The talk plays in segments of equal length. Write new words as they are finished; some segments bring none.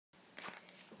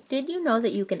Did you know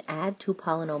that you can add two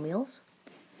polynomials?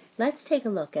 Let's take a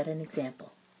look at an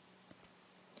example.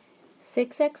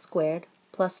 6x squared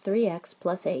plus 3x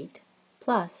plus 8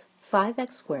 plus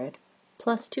 5x squared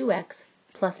plus 2x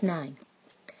plus 9.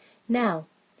 Now,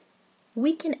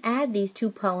 we can add these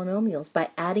two polynomials by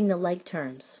adding the like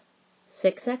terms.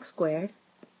 6x squared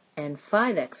and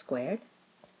 5x squared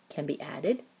can be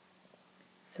added.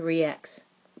 3x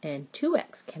and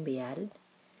 2x can be added.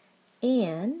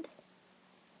 And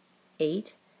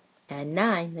 8 and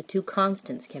 9, the two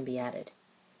constants, can be added.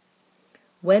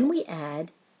 When we add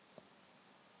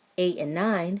 8 and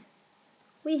 9,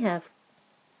 we have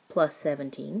plus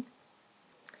 17.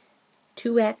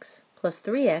 2x plus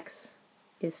 3x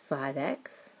is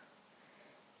 5x.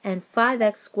 And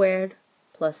 5x squared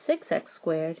plus 6x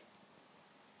squared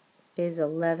is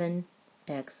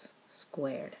 11x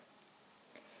squared.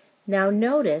 Now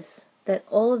notice that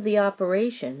all of the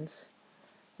operations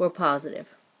were positive.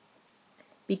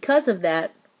 Because of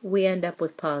that, we end up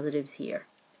with positives here.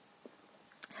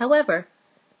 However,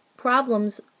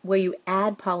 problems where you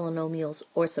add polynomials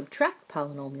or subtract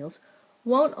polynomials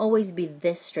won't always be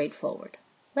this straightforward.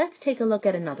 Let's take a look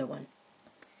at another one.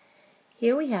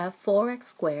 Here we have 4x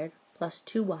squared plus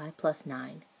 2y plus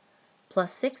 9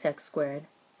 plus 6x squared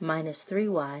minus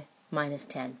 3y minus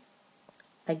 10.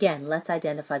 Again, let's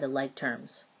identify the like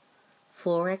terms.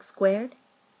 4x squared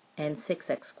and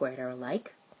 6x squared are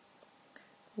alike.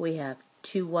 We have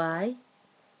 2y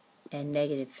and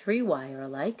negative 3y are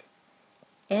alike.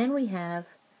 And we have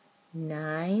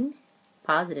 9,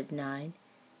 positive 9,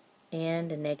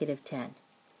 and a negative 10.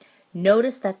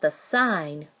 Notice that the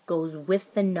sign goes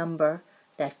with the number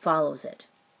that follows it.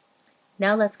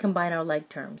 Now let's combine our like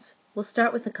terms. We'll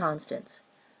start with the constants.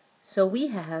 So we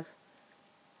have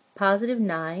positive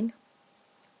 9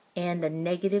 and a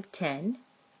negative 10,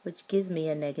 which gives me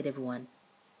a negative 1.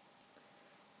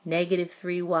 Negative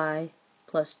 3y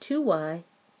plus 2y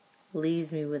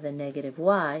leaves me with a negative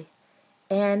y,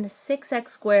 and 6x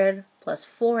squared plus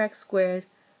 4x squared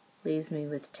leaves me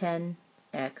with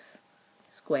 10x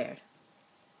squared.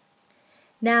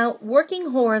 Now,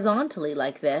 working horizontally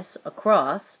like this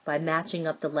across by matching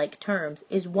up the like terms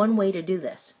is one way to do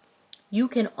this. You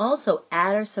can also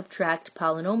add or subtract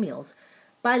polynomials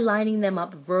by lining them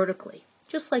up vertically,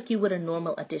 just like you would a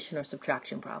normal addition or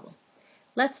subtraction problem.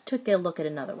 Let's take a look at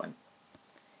another one.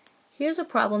 Here's a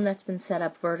problem that's been set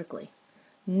up vertically.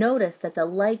 Notice that the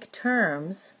like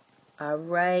terms are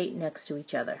right next to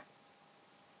each other.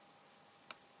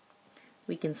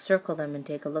 We can circle them and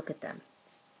take a look at them.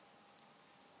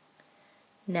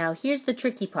 Now here's the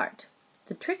tricky part.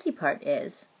 The tricky part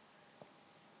is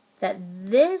that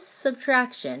this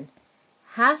subtraction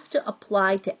has to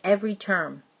apply to every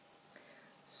term.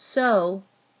 So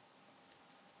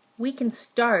we can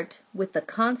start with the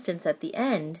constants at the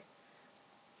end.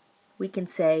 We can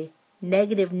say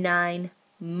negative 9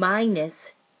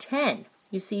 minus 10.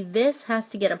 You see, this has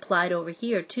to get applied over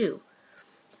here too.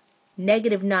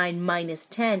 Negative 9 minus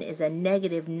 10 is a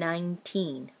negative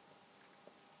 19.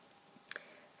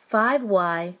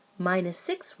 5y minus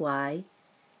 6y,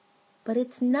 but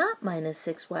it's not minus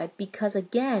 6y because,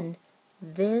 again,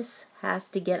 this has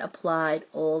to get applied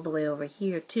all the way over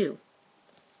here too.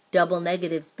 Double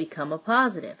negatives become a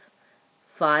positive.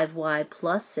 5y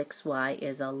plus 6y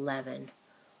is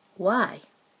 11y.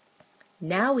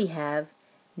 Now we have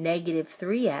negative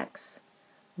 3x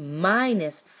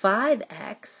minus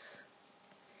 5x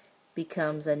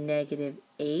becomes a negative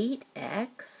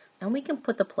 8x, and we can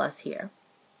put the plus here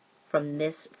from the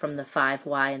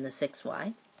 5y and the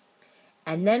 6y.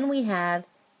 And then we have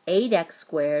 8x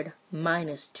squared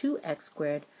minus 2x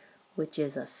squared, which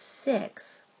is a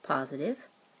 6 positive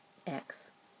x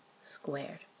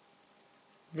squared.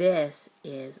 This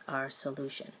is our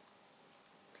solution.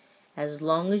 As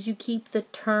long as you keep the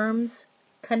terms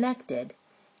connected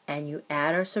and you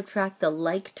add or subtract the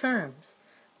like terms,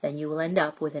 then you will end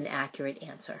up with an accurate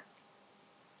answer.